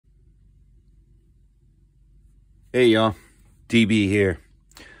Hey y'all, DB here.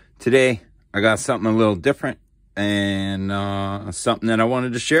 Today I got something a little different and something that I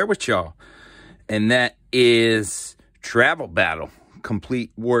wanted to share with y'all, and that is Travel Battle,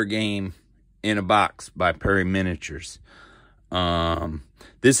 complete war game in a box by Perry Miniatures.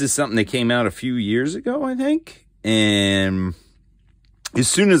 This is something that came out a few years ago, I think, and as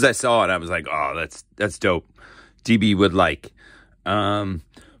soon as I saw it, I was like, oh, that's dope. DB would like.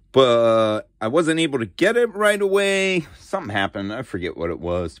 But I wasn't able to get it right away. Something happened. I forget what it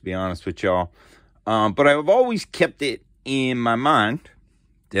was, to be honest with y'all. But I've always kept it in my mind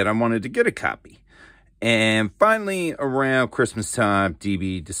that I wanted to get a copy. And finally, around Christmas time,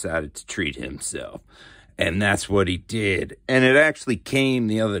 DB decided to treat himself. And that's what he did. And it actually came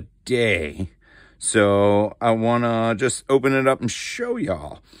the other day. So I want to just open it up and show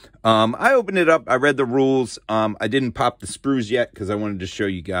y'all. I opened it up. I read the rules. I didn't pop the sprues yet because I wanted to show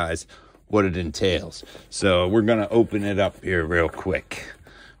you guys what it entails. So we're going to open it up here real quick.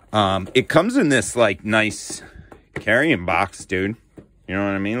 It comes in this like nice carrying box, dude. You know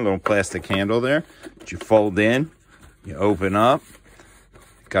what I mean? A little plastic handle there that you fold in. You open up.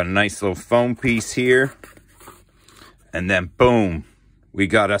 Got a nice little foam piece here. And then boom, we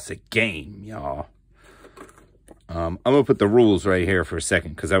got us a game, y'all. I'm going to put the rules right here for a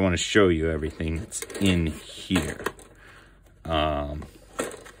second because I want to show you everything that's in here.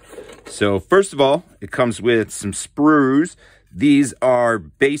 So first of all, it comes with some sprues. These are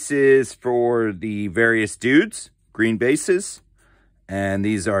bases for the various dudes, green bases. And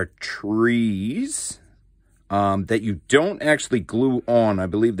these are trees that you don't actually glue on. I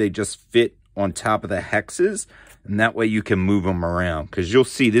believe they just fit on top of the hexes. And that way you can move them around. Because you'll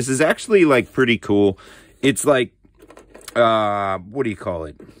see, this is actually like pretty cool. It's like, what do you call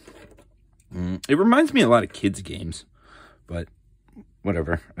it? It reminds me a lot of kids' games. But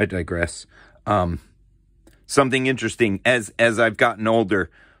whatever, I digress. Something interesting, as I've gotten older,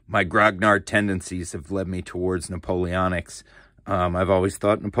 my grognard tendencies have led me towards Napoleonics. I've always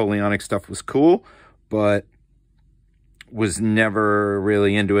thought Napoleonic stuff was cool, but was never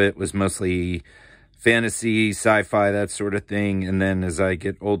really into it. It was mostly fantasy, sci-fi, that sort of thing. And then as I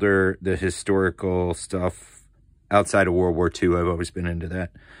get older, the historical stuff outside of World War II, I've always been into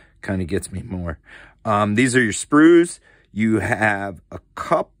that. Kind of gets me more. These are your sprues. You have a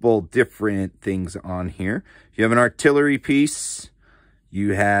couple different things on here. You have an artillery piece.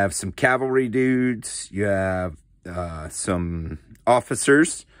 You have some cavalry dudes. You have some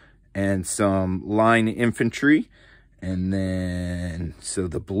officers and some line infantry. And then, so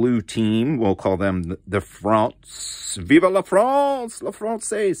the blue team, we'll call them the France. Viva la France! La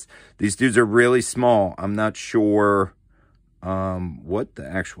Française! These dudes are really small. I'm not sure what the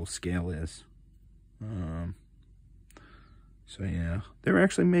actual scale is. So yeah, they're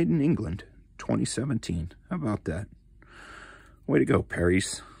actually made in England, 2017. How about that? Way to go,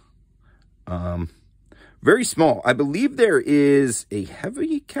 Perrys. Very small. I believe there is a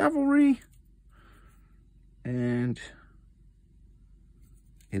heavy cavalry and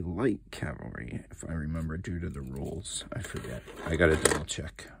a light cavalry, if I remember, due to the rules. I forget. I gotta double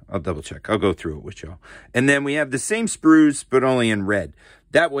check. I'll double check. I'll go through it with y'all. And then we have the same sprues, but only in red.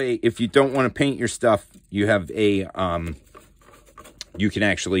 That way, if you don't want to paint your stuff, you have a, you can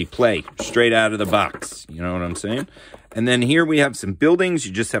actually play straight out of the box. You know what I'm saying? And then here we have some buildings.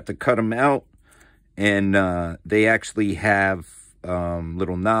 You just have to cut them out. And they actually have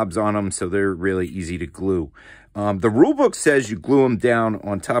little knobs on them, so they're really easy to glue. The rule book says you glue them down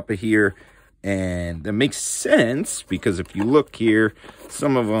on top of here, and that makes sense because if you look here,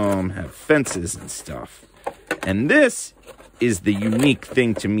 some of them have fences and stuff. And this is the unique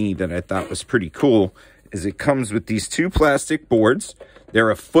thing to me that I thought was pretty cool, is it comes with these two plastic boards.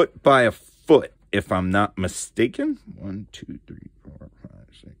 They're a foot by a foot, if I'm not mistaken. 1, 2, 3, 4, 5,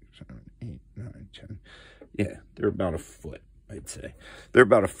 6, 7, 8, 9, 10. Yeah, they're about a foot, I'd say. They're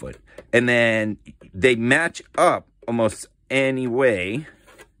about a foot. And then they match up almost any way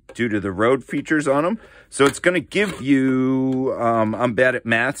due to the road features on them. So it's going to give you, I'm bad at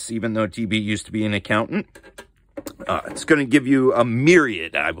maths, even though DB used to be an accountant. It's going to give you a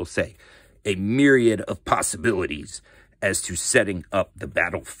myriad, I will say, a myriad of possibilities as to setting up the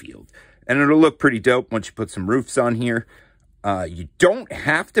battlefield. And it'll look pretty dope once you put some roofs on here. You don't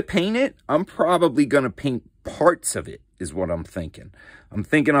have to paint it. I'm probably going to paint parts of it, is what I'm thinking. I'm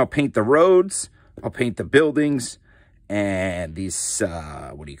thinking I'll paint the roads, I'll paint the buildings, and these,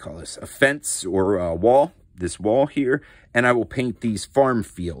 what do you call this? A fence or a wall, this wall here. And I will paint these farm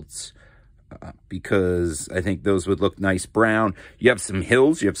fields because I think those would look nice brown. You have some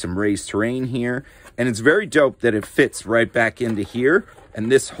hills, you have some raised terrain here. And it's very dope that it fits right back into here.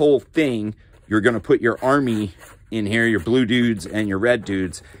 And this whole thing, you're going to put your army in here, your blue dudes and your red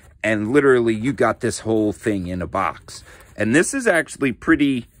dudes. And literally, you got this whole thing in a box. And this is actually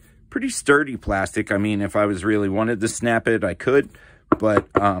pretty sturdy plastic. I mean, if I was really wanted to snap it, I could. But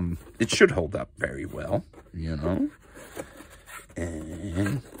it should hold up very well, you know.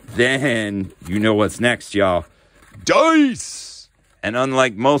 And then, you know what's next, y'all. Dice! And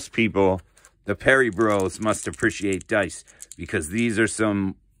unlike most people, the Perry Bros must appreciate dice. Because these are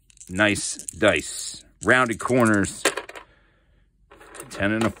some nice dice. Rounded corners.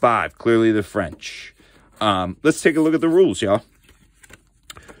 10 and a 5. Clearly the French. Let's take a look at the rules, y'all.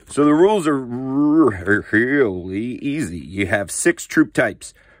 So the rules are really easy. You have 6 troop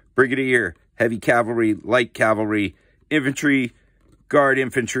types. Brigadier, heavy cavalry, light cavalry, infantry, guard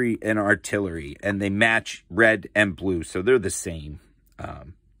infantry, and artillery. And they match red and blue. So they're the same.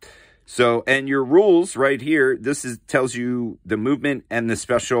 And your rules right here, tells you the movement and the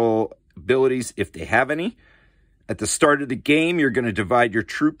special abilities if they have any. At the start of the game, you're going to divide your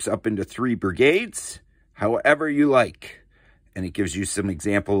troops up into 3 brigades, however you like. And it gives you some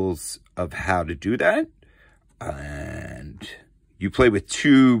examples of how to do that. And you play with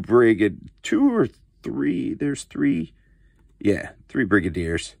 2 or 3, there's 3. Yeah, 3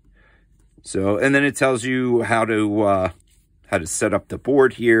 brigadiers. So, and then it tells you how to set up the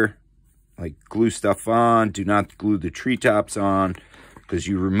board here. Like glue stuff on, do not glue the treetops on, because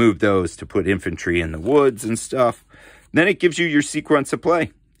you remove those to put infantry in the woods and stuff. Then it gives you your sequence of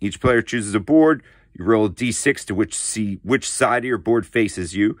play. Each player chooses a board. You roll a d6 to see which side of your board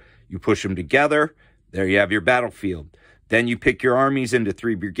faces you. You push them together. There you have your battlefield. Then you pick your armies into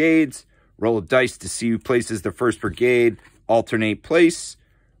 3 brigades. Roll a dice to see who places the first brigade. Alternate place.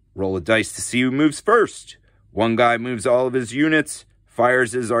 Roll a dice to see who moves first. One guy moves all of his units,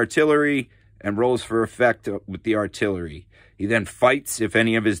 fires his artillery, and rolls for effect with the artillery. He then fights if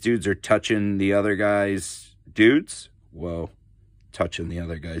any of his dudes are touching the other guy's dudes. Whoa, touching the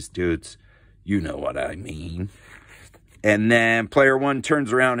other guy's dudes. You know what I mean. And then player 1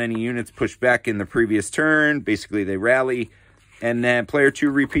 turns around any units pushed back in the previous turn. Basically, they rally. And then player 2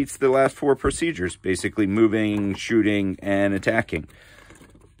 repeats the last 4 procedures. Basically, moving, shooting, and attacking.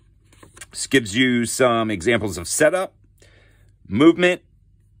 This gives you some examples of setup. Movement.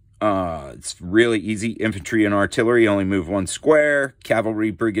 It's really easy. Infantry and artillery only move 1 square.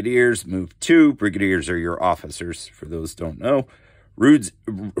 Cavalry brigadiers move 2. Brigadiers are your officers, for those who don't know. Roads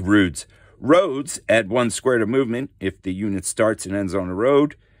add 1 square to movement if the unit starts and ends on a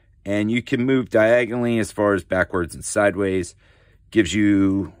road. And you can move diagonally as far as backwards and sideways. Gives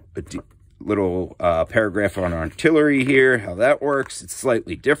you a little paragraph on artillery here, how that works. It's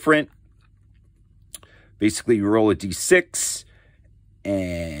slightly different. Basically, you roll a d6.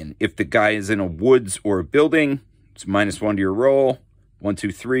 And if the guy is in a woods or a building, it's -1 to your roll. 1,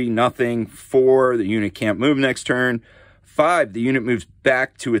 2, 3, nothing. 4, the unit can't move next turn. 5, the unit moves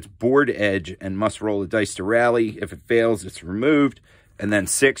back to its board edge and must roll a dice to rally. If it fails, it's removed. And then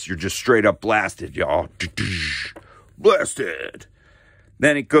 6, you're just straight up blasted, y'all. Blasted.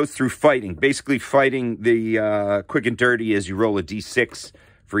 Then it goes through fighting. Basically, fighting the quick and dirty is you roll a d6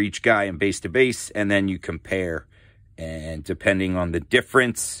 for each guy in base to base, and then you compare. And depending on the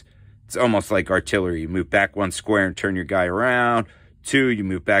difference, it's almost like artillery. You move back 1 square and turn your guy around. 2, you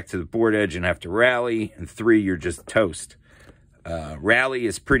move back to the board edge and have to rally. And 3, you're just toast. Rally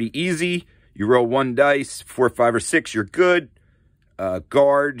is pretty easy. You roll 1 dice, 4, 5, or 6, you're good.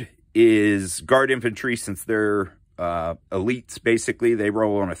 Guard is guard infantry, since they're elites, basically. They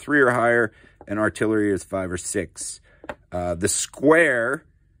roll on a 3 or higher. And artillery is 5 or 6. The square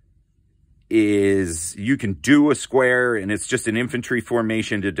is, you can do a square, and it's just an infantry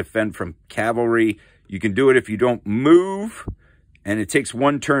formation to defend from cavalry. You can do it if you don't move, and it takes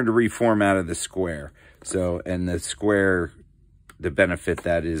 1 turn to reform out of the square. So, and the square, the benefit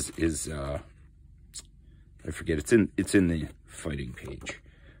that is I forget, it's in the fighting page.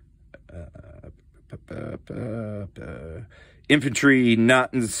 Infantry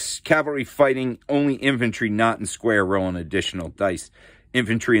not in cavalry fighting, only infantry not in square roll an additional dice.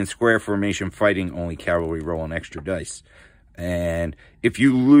 Infantry in square formation fighting, only cavalry roll an extra dice. And if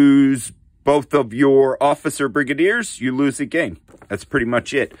you lose both of your officer brigadiers, you lose the game. That's pretty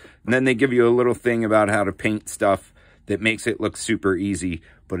much it. And then they give you a little thing about how to paint stuff that makes it look super easy.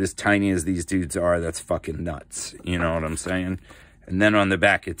 But as tiny as these dudes are, that's fucking nuts. You know what I'm saying? And then on the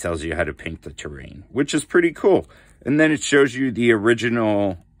back, it tells you how to paint the terrain, which is pretty cool. And then it shows you the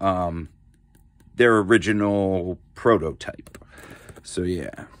original, their original prototype. So,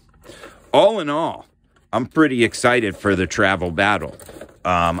 yeah. All in all, I'm pretty excited for the travel battle.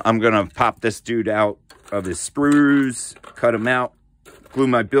 I'm going to pop this dude out of his sprues, cut him out, glue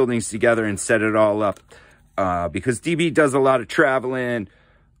my buildings together, and set it all up. because DB does a lot of traveling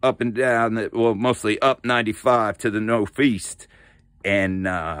up and down, well, mostly up 95 to the northeast. And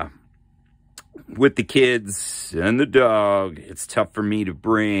with the kids and the dog, it's tough for me to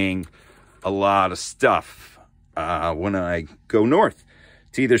bring a lot of stuff when I go north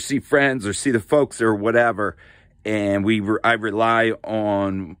to either see friends or see the folks or whatever. And I rely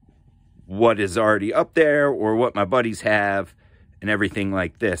on what is already up there or what my buddies have and everything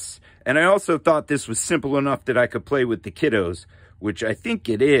like this. And I also thought this was simple enough that I could play with the kiddos, which I think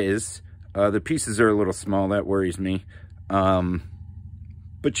it is. The pieces are a little small. That worries me.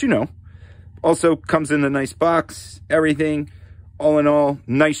 But, you know, also comes in the nice box, everything. All in all,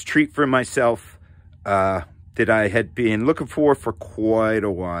 nice treat for myself that I had been looking for quite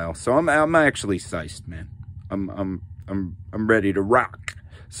a while. So I'm actually psyched, man. I'm ready to rock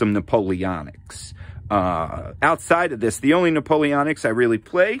some Napoleonics. Outside of this, the only Napoleonics I really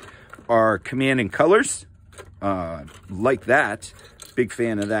play are Command and Colors. Like that. Big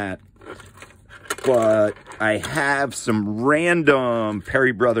fan of that. But I have some random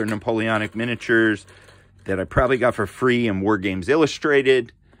Perry Brother Napoleonic miniatures that I probably got for free in Wargames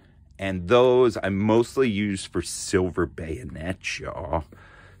Illustrated. And those I mostly use for silver bayonet, y'all.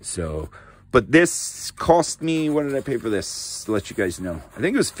 So, but this cost me, what did I pay for this? To let you guys know. I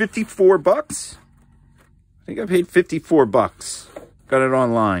think it was 54 bucks. I think I paid 54 bucks. Got it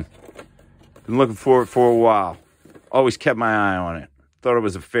online. Been looking for it for a while. Always kept my eye on it. Thought it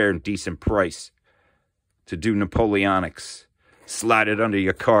was a fair and decent price to do Napoleonics. Slide it under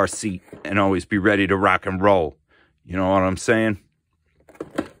your car seat and always be ready to rock and roll. You know what I'm saying?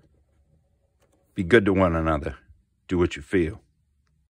 Be good to one another. Do what you feel.